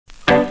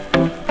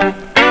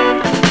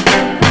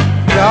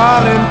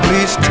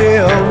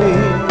tell me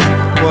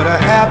what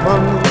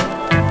happened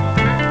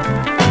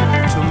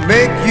to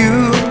make you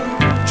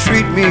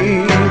treat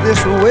me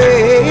this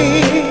way.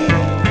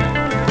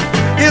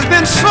 It's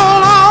been so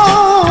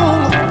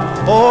long,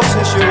 oh,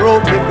 since you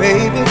wrote me,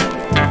 baby.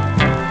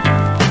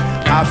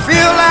 I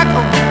feel like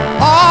I'm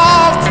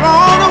all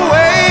thrown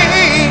away.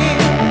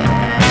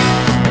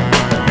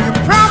 You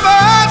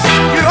promised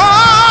you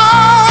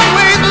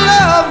always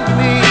love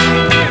me.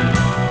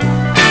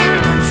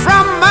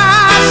 From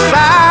my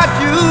side,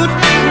 you'd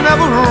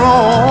never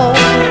wrong.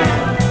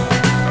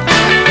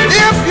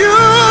 If you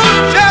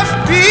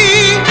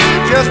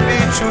just be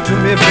true to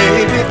me,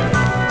 baby.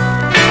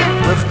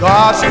 With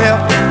God's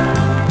help,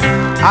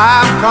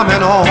 I'm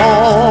coming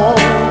home.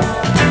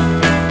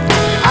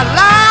 I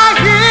lie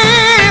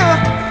here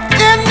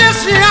in this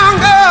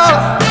jungle,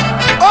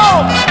 oh,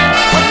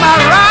 with my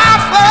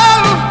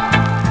rifle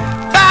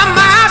by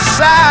my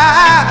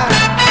side.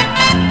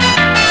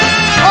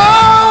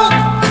 Oh,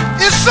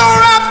 it's so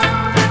rough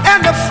and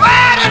the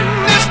fighting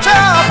is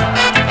tough.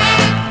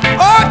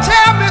 Oh,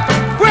 tell me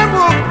when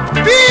will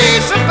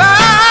peace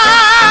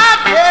abide?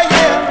 Yeah,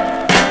 yeah,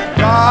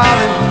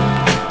 darling,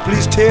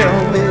 please tell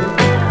me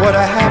what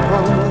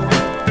happened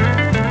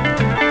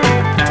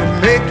to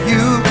make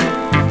you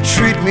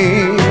treat me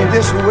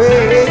this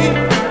way.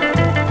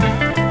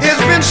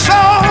 It's been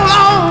so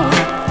long,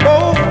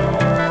 oh,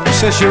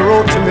 since you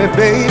wrote to me,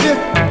 baby.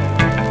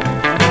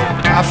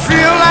 I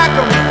feel like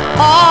I'm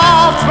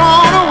all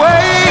thrown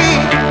away.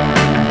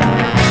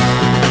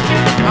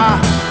 I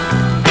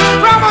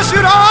promise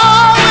you'd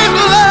always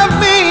love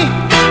me,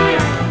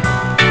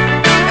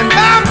 and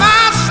by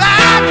my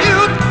side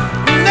you'd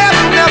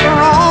never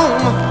wrong.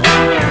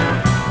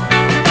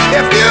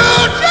 If you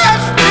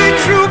just be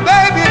true,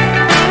 baby,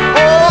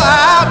 oh,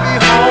 I'll be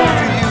home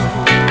to you.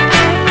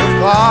 With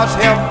God's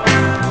help,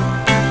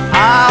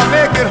 I'll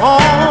make it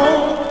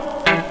home.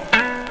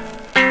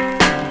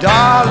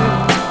 Darling,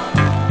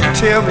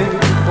 tell me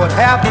what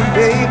happened,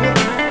 baby.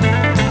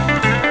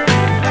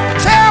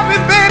 Tell me,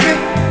 baby,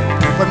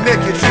 what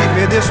make you treat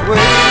me this way.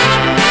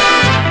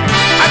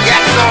 I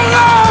get so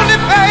lonely,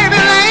 baby,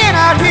 laying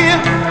out here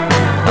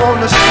on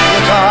the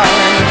street,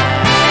 darling.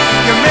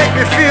 You make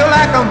me feel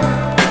like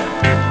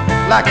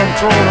I'm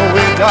thrown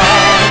away, darling.